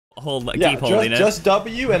keep holding it. Just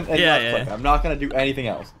W and yeah. click. I'm not gonna do anything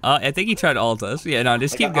else. I think he tried to ult us. Yeah, no,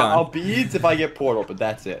 just keep going. I'll beads if I get portal, but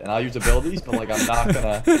that's it. And I'll use abilities, but like I'm not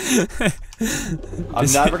gonna.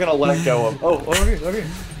 I'm never gonna let go of. Oh, over here.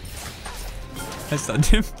 I stunned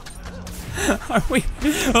him. Are we?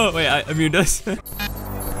 Oh wait, I muted us.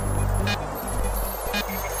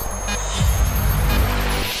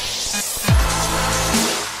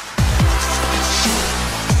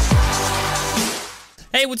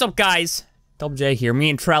 Hey, what's up, guys? soloDoubleJ here. Me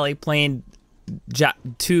and Trelly playing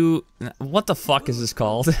what the fuck is this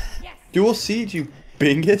called? Dual Siege, you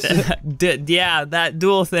bingus. Yeah, that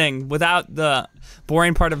duel thing without the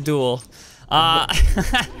boring part of duel.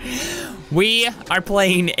 We are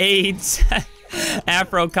playing AIDS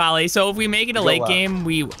Afro Kali. So if we make it a late game,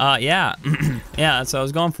 yeah, that's what I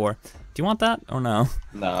was going for. Do you want that or no?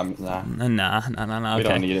 Nah. Okay. We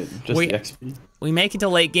don't need it. Just the XP. We make it to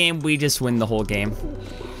late game, we just win the whole game.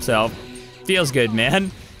 So, feels good,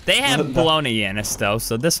 man. They have Bologna Yanis though,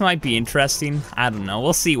 so this might be interesting. I don't know,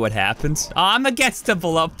 we'll see what happens. Oh, I'm against the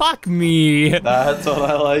Bologna, fuck me. That's what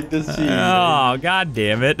I like to see. Oh, god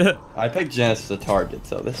damn it. I picked Janice as a target,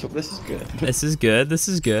 so this is good. This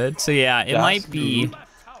is good. So yeah, it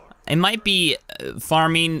might be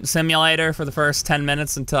farming simulator for the first 10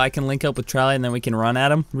 minutes until I can link up with Charlie and then we can run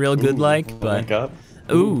at him real good like, but link up.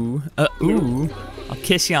 Ooh, I'll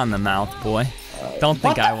kiss you on the mouth, boy. Don't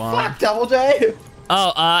think I won't. What the fuck, DoubleJ?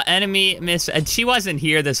 Oh, enemy miss. She wasn't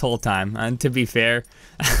here this whole time. And to be fair,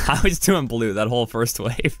 I was doing blue that whole first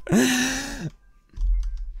wave.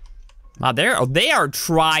 Wow, they are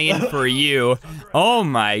trying for you. Oh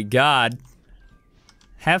my god.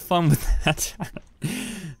 Have fun with that.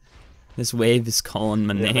 This wave is calling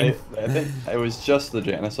my name. I think it was just the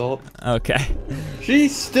Janice ult. Okay.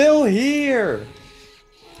 She's still here.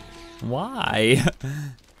 Why?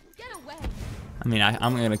 I mean,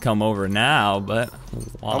 I'm gonna come over now, but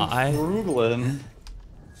why? I'm frugling.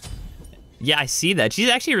 Yeah, I see that. She's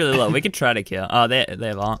actually really low. We could try to kill. Oh, they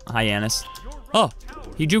have Hyannis. Oh,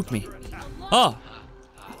 he juked me. Oh,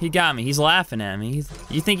 he got me. He's laughing at me.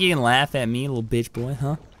 You think you can laugh at me, little bitch boy,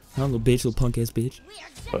 huh? Huh, little bitch, little punk ass bitch.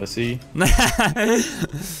 Pussy.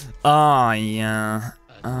 Oh yeah.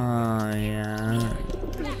 Oh yeah.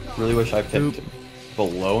 Really wish I picked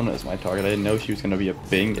Bologna as my target. I didn't know she was gonna be a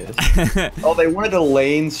bingus. Oh, they wanted a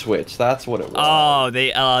lane switch. That's what it was. Oh,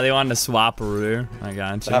 they wanted to swap a rooter. I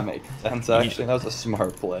got you. That makes sense. Actually, that was a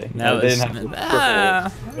smart play. That was. I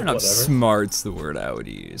don't know if smart's the word I would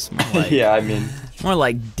use. More like, yeah, I mean. More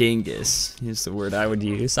like dingus is the word I would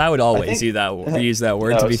use. I would always use that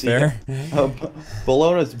word, to be fair.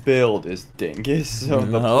 Bologna's build is dingus, so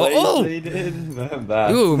the plays they did.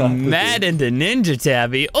 Ooh, mad into Ninja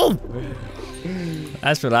Tabby. Oh!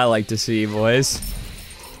 That's what I like to see, boys.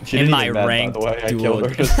 In my ranked duel.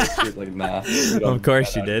 Like, nah, of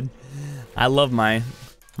course you did. I love my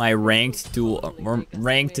ranked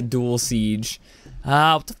duel siege.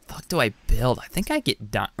 What the fuck do I build? I think I get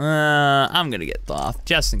done. I'm gonna get off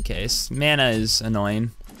just in case. Mana is annoying,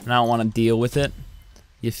 and I don't want to deal with it.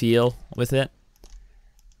 You feel with it?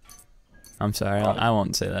 I'm sorry. I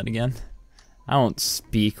won't say that again. I won't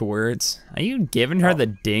speak words. Are you giving her the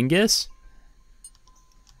dingus?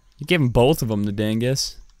 You're giving both of them the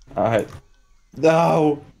dingus. Alright.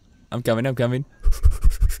 No! I'm coming.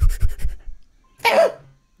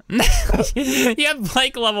 You have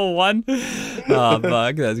Blake level 1? Oh,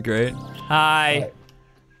 fuck. That's great. Hi. Right.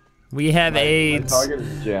 We have AIDS. My target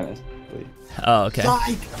is Janice, please. Oh, okay.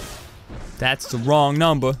 Psych. That's the wrong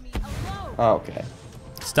number. Oh, okay.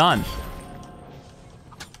 Stun.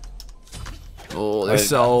 Oh, they're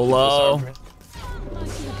so low.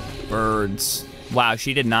 Birds. Wow,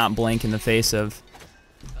 she did not blink in the face of.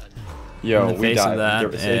 Yo, we died.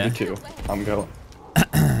 That. Yeah. 82. I'm going.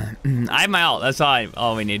 I have my ult. That's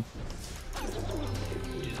all we need.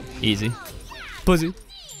 Easy. Pussy.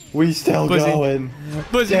 We still going.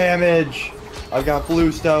 Pussy. Damage. I've got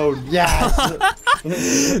blue stone. Yes.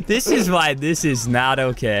 This is why this is not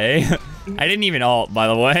okay. I didn't even ult, by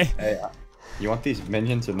the way. Hey, you want these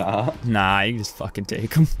minions or not? Nah, you just fucking take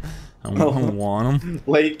them. I don't want them.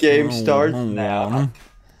 Late game starts now.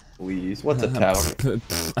 Please. What's a tower?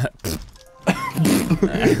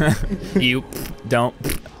 You don't.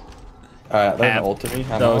 Alright, they're an ult to me.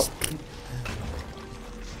 Those.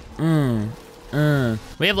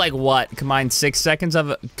 We have like what? Combined 6 seconds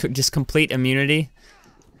of just complete immunity.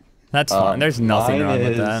 That's fine. There's nothing wrong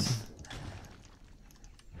with that.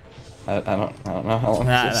 I don't know how long.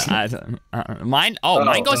 Mine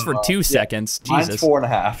goes for 2 seconds. Jesus. Mine's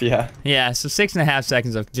 4.5. Yeah. Yeah. So 6.5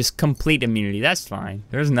 seconds of just complete immunity. That's fine.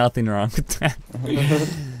 There's nothing wrong with that.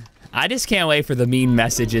 I just can't wait for the mean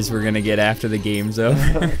messages we're gonna get after the game's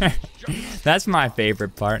over. That's my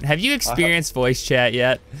favorite part. Have you experienced voice chat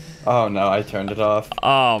yet? Oh no, I turned it off.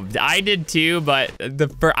 Oh, I did too, but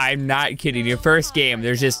I'm not kidding you. First game,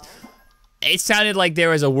 there's just, it sounded like there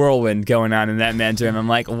was a whirlwind going on in that man's room. I'm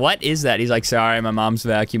like, what is that? He's like, sorry, my mom's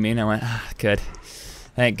vacuuming. I went, ah, good.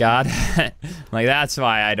 Thank God. I'm like, that's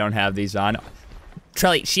why I don't have these on.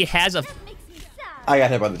 Trelly, she has a... I got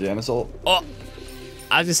hit by the Janusol. Oh,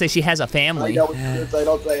 I was gonna say she has a family. I know what you say,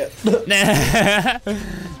 don't say it.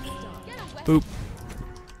 Boop.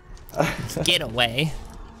 Get away.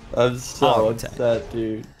 I'm so upset,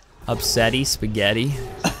 dude. Upsetty spaghetti.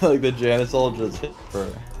 Like the Janusol just hit for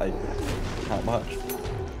like how much?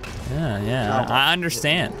 Yeah, I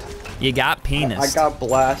understand. You got penis. I got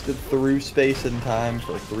blasted through space and time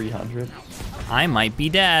for 300. I might be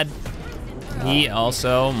dead. He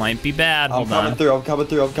also might be bad. Hold on. I'm coming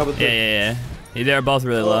through. Yeah. They're both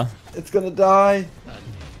really low. It's gonna die.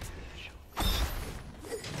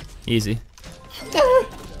 Easy.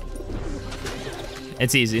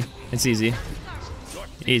 It's easy.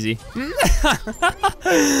 Easy.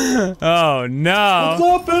 Oh no.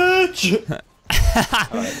 What's up, bitch? I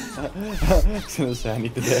was gonna say I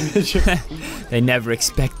need the damage. They never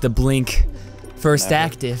expect the blink. First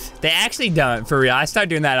active. They actually don't, for real. I started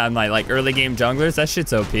doing that on my like early game junglers. That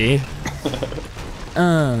shit's OP.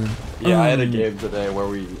 Yeah, I had a game today where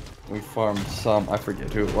we farmed some, I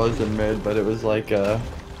forget who it was in mid, but it was like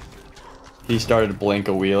he started to blink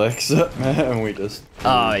a Wheelix and we just...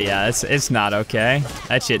 Oh yeah, it's not okay.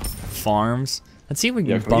 That shit farms. Let's see if we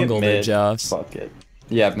can bungle their jobs. Fuck it.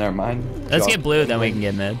 Yeah, never mind. Let's get blue, then we can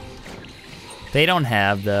get mid. They don't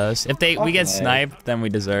have those. If we get sniped, then we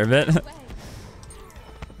deserve it.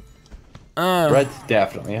 Red's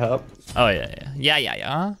definitely up. Oh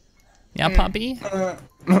yeah. Yeah, puppy.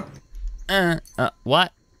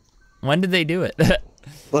 What? When did they do it?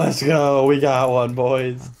 Let's go. We got one,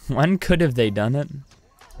 boys. When could have they done it?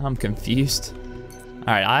 I'm confused.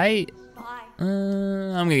 All right,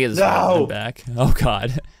 I'm gonna get this one back. Oh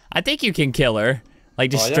God, I think you can kill her. Like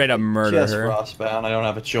just straight up murder her. Frostbound. I don't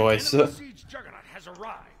have a choice. That's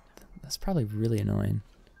probably really annoying.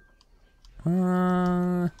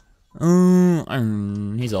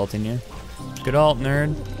 He's ulting you. Good ult,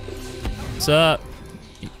 nerd. What's up?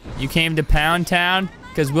 You came to Pound Town?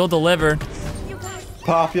 Cause we'll deliver.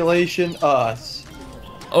 Population us.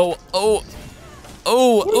 Oh,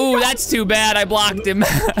 that's too bad. I blocked him.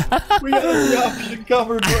 We got the option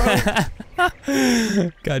covered, bro.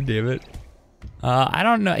 God damn it. I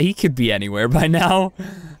don't know. He could be anywhere by now.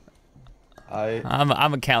 I'm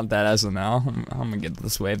gonna count that as a no. I'm gonna get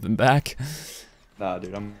this wave them back. Nah,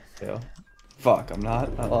 dude, I'm tail. Fuck, I'm not.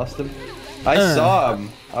 I lost him. I saw him.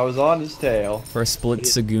 I was on his tail. For a split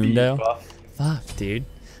segundo. Fuck, dude.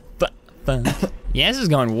 But Yes is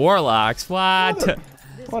going Warlocks. What?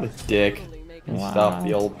 What a dick. Wow. Stop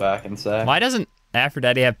the old back and sack. Why doesn't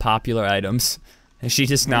Aphrodite have popular items? Is she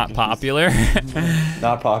just not popular?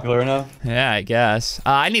 Not popular enough? Yeah, I guess.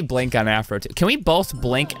 I need Blink on Afro too. Can we both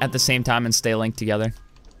blink at the same time and stay linked together?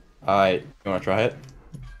 Alright, you wanna try it?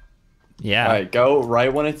 Yeah. Alright, go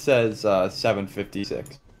right when it says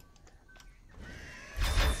 7:56.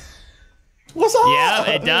 What's up?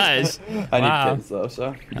 Yeah, it does. I need kids though,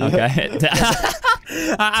 so. Okay.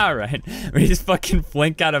 Alright. We just fucking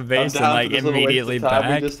blink out of base and like immediately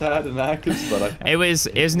back. We just had an active, but it was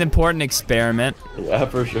an important experiment. Yeah,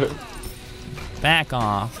 for sure. Back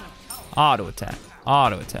off. Auto attack.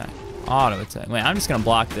 Auto attack. Auto attack. Wait, I'm just gonna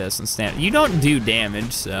block this and stand. You don't do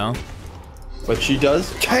damage, so. But she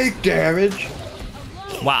does take damage.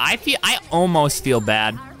 Wow, I almost feel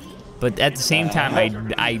bad, but at the same time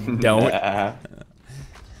I don't.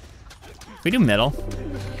 We do middle.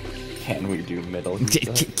 Can we do middle?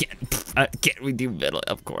 Can we do middle?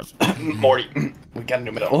 Of course. Morty, we can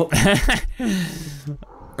do middle.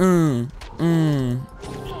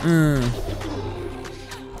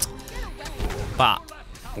 Bop.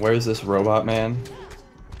 Where's this robot man?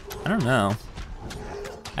 I don't know.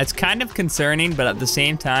 It's kind of concerning, but at the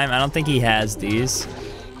same time, I don't think he has these.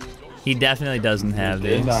 He definitely doesn't have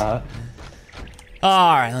these. Not.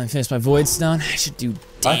 Alright, let me finish my Void Stone. I should do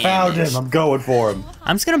damage. I found him. I'm going for him.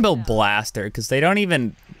 I'm just gonna build Blaster, because they don't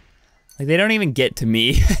even get to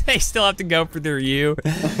me. They still have to go for the Ryu.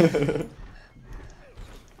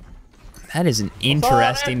 That is an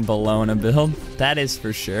interesting Bologna build. That is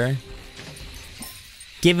for sure.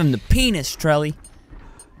 Give him the penis, Trelly.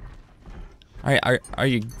 Are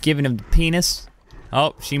you giving him the penis?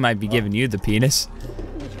 Oh, she might be giving you the penis.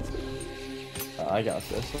 I got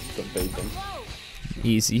this. The bacon.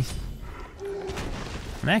 Easy.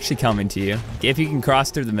 I'm actually coming to you. If you can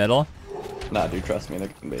cross through the middle. Nah, dude, trust me, they're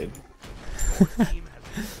invade.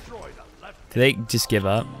 Do they just give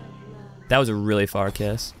up? That was a really far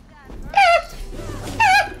kiss.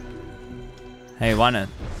 Hey, wanna?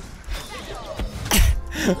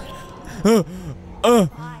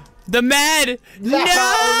 The med! No!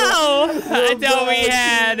 I thought we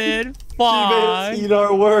had it. Fuck. Eat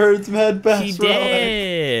our words, med best She relic.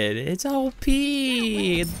 did. It's OP.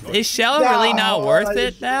 Is Shell really not worth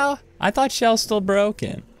it now? I thought Shell's still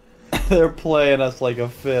broken. They're playing us like a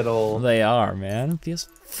fiddle. They are, man. Feels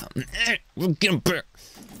fun. We'll get them back.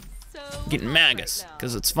 Getting magus,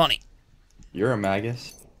 because it's funny. You're a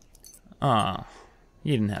magus. Aw.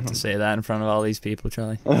 You didn't have to say that in front of all these people,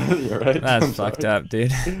 Charlie. You're right. That's I'm fucked sorry. up,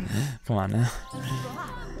 dude. Come on now.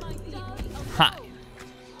 Hi.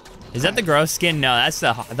 Is that the gross skin? No, that's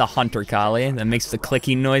the hunter collie that makes the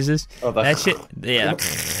clicking noises. Oh, that shit. Yeah.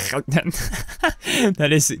 That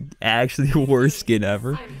is actually the worst skin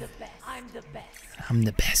ever. I'm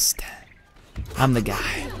the best. I'm the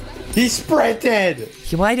guy. He sprinted.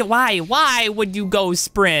 Why would you go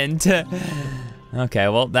sprint? Okay,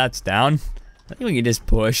 well that's down. I think we can just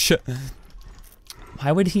push.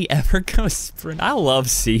 Why would he ever go sprint? I love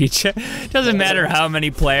Siege. Doesn't matter how many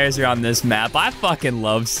players are on this map. I fucking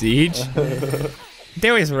love Siege. If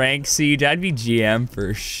there was rank Siege, I'd be GM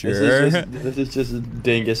for sure. This is just a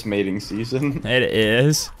dingus mating season. It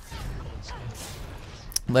is.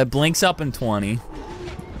 But Blink's up in 20.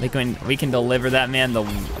 We can deliver that man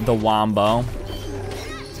the wombo.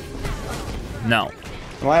 No.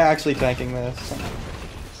 Am I actually tanking this?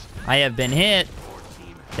 I have been hit.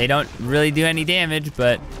 They don't really do any damage,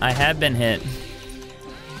 but I have been hit.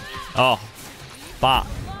 Oh. Bop.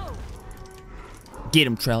 Get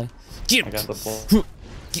him, Trelly. Get him. I got the ball.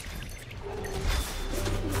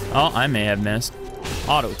 Oh, I may have missed.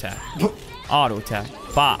 Auto attack. Auto attack.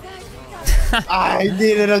 Bop. I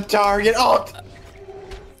needed a target. Oh.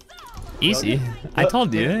 Easy. I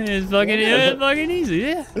told you. It's fucking easy.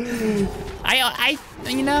 Yeah.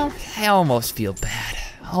 You know, I almost feel bad.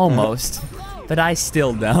 Almost. But I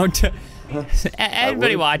still don't.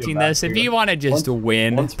 Everybody watching this, if you want to just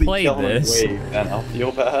win, play this. Then I'll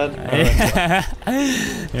feel bad.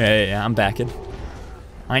 Yeah, I'm backing.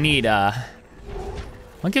 I need,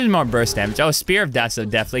 what gives me more burst damage? Oh, Spear of Death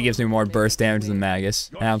definitely gives me more burst damage than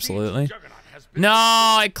Magus. Absolutely. No,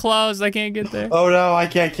 I closed. I can't get there. Oh no, I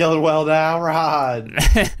can't kill it well now, Rod.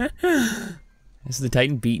 Is the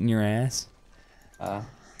Titan beating your ass?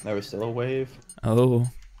 There was still a wave. Oh.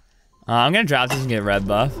 I'm gonna drop this and get red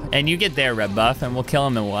buff. And you get their red buff, and we'll kill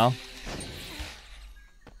him in well.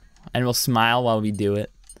 And we'll smile while we do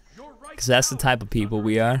it. Because that's the type of people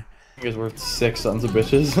we are. Because we're 6 sons of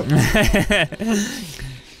bitches.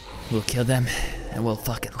 We'll kill them, and we'll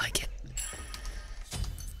fucking like it.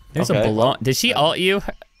 There's Okay. a balloon. Did she ult you?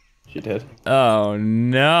 She did. Oh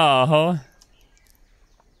no.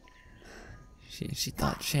 She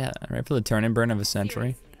thought she had right for the turn and burn of a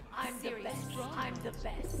century. I'm the best. I'm the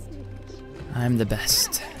best. I'm the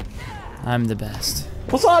best. I'm the best.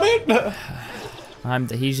 What's on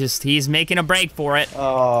it? He's making a break for it.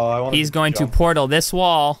 Oh, I want. He's going to portal this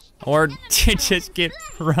wall or just get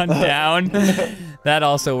run down. That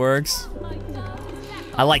also works.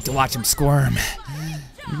 I like to watch him squirm.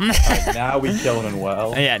 Right, now we kill him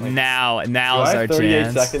well. Yeah, Like, now's do I our have 38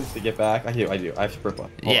 chance. seconds to get back? I do. I have sprint one.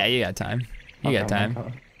 Hold Yeah, on. you got time. You got time.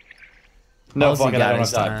 No, All he fuck it, I got don't have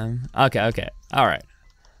is time. Okay. All right.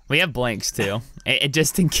 We have blinks too,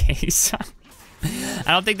 just in case. I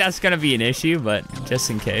don't think that's gonna be an issue, but just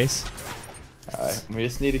in case. Alright, we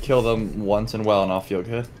just need to kill them once and well, and I'll feel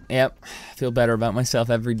good. Yep. I feel better about myself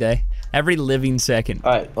every day, every living second.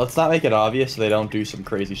 Alright, let's not make it obvious so they don't do some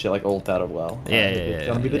crazy shit like ult out of well. Yeah, It's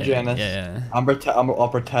gonna be the Janus. Yeah. I'll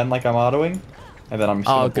pretend like I'm autoing, and then I'm just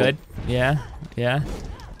Oh, gonna pull- good.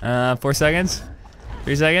 Yeah. 4 seconds.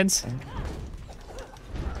 3 seconds.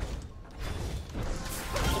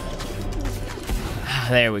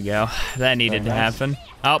 There we go. That needed to happen.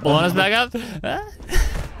 Oh, blowing us back up. I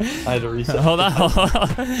had to reset. Hold on.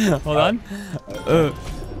 Hold on.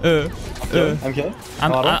 I'm kidding.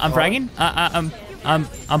 I'm fragging.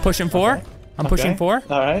 I'm pushing 4. I'm pushing 4.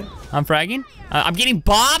 Alright. I'm fragging. I'm getting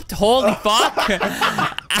bopped. Holy fuck.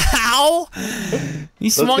 Ow. He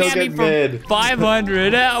swung go at me get for mid.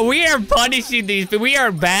 500. We are punishing these, but we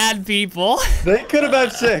are bad people. They could have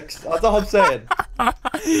had 6. That's all I'm saying.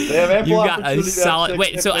 They have ample You got a opportunity to have solid. 6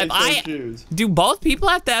 Wait, so they if so choose. do both people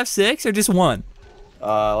have to have 6 or just one?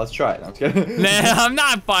 Let's try it. I'm kidding. Nah, I'm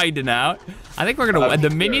not finding out. I think we're gonna. I'm The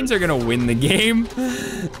sure. minions are gonna win the game.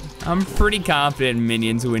 I'm pretty confident in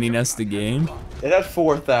minions winning us the game. It had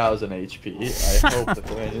 4,000 HP. I hope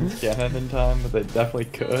the minions can end in time, but they definitely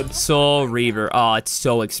could. Soul Reaver. Oh, it's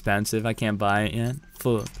so expensive. I can't buy it yet.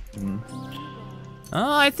 Fuck.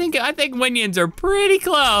 Oh, I think minions are pretty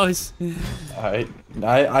close. Alright.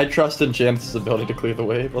 I trust in Janus' ability to clear the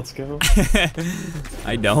wave. Let's go.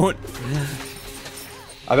 I don't.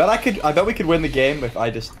 I bet we could win the game if I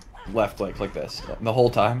just left like this the whole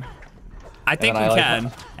time. I think we I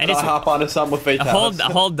can. And I just hop onto something with Fatalis.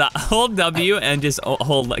 hold W and just keep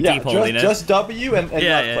holding it. Just W and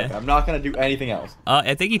Yeah, left click. I'm not gonna do anything else.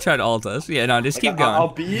 I think he tried to ult us. Yeah, no, just keep going. I'll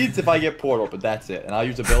beads if I get portal, but that's it. And I'll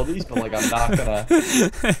use abilities, but like I'm not gonna.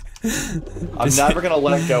 I'm never gonna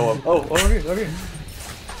let go of. Oh, over here.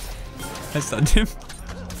 I stunned him.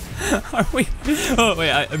 Are we? Oh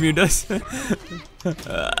wait, I muted us.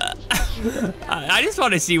 I just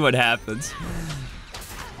want to see what happens.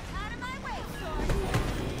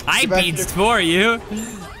 I beats for you.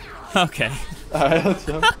 Okay. Alright, let's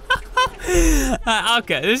go.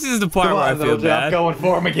 Okay, this is the part where I feel bad. I'm going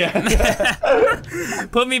for him again.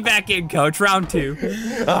 Put me back in, coach. Round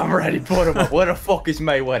 2. I'm ready. Put him up. Where the fuck is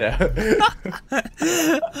Mayweather?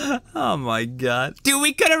 Oh my god. Dude,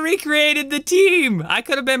 we could have recreated the team. I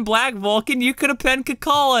could have been Black Vulcan. You could have been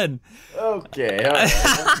Kakulin. Okay, alright.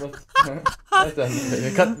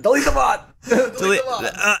 Delete the bot. Delete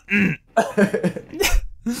the bot.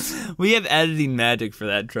 We have editing magic for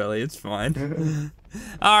that, Trilly. It's fine.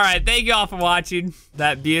 Alright, thank you all for watching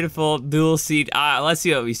that beautiful dual seat. Let's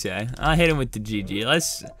see what we say. I'll hit him with the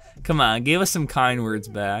GG. Come on, give us some kind words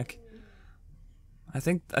back. I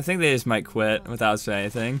think they just might quit without saying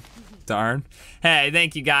anything. Darn. Hey,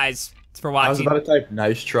 thank you guys for watching. I was about to type,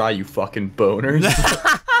 nice try, you fucking boners.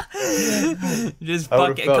 Just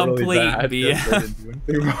fucking complete BS.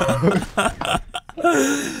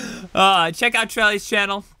 Check out Trelly's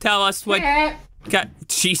channel. Tell us what.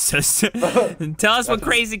 Jesus. Tell us what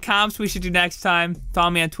crazy comps we should do next time.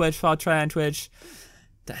 Follow me on Twitch. Follow Trey on Twitch.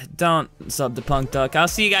 Don't sub to Punk Duck. I'll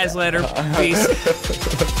see you guys later. Peace.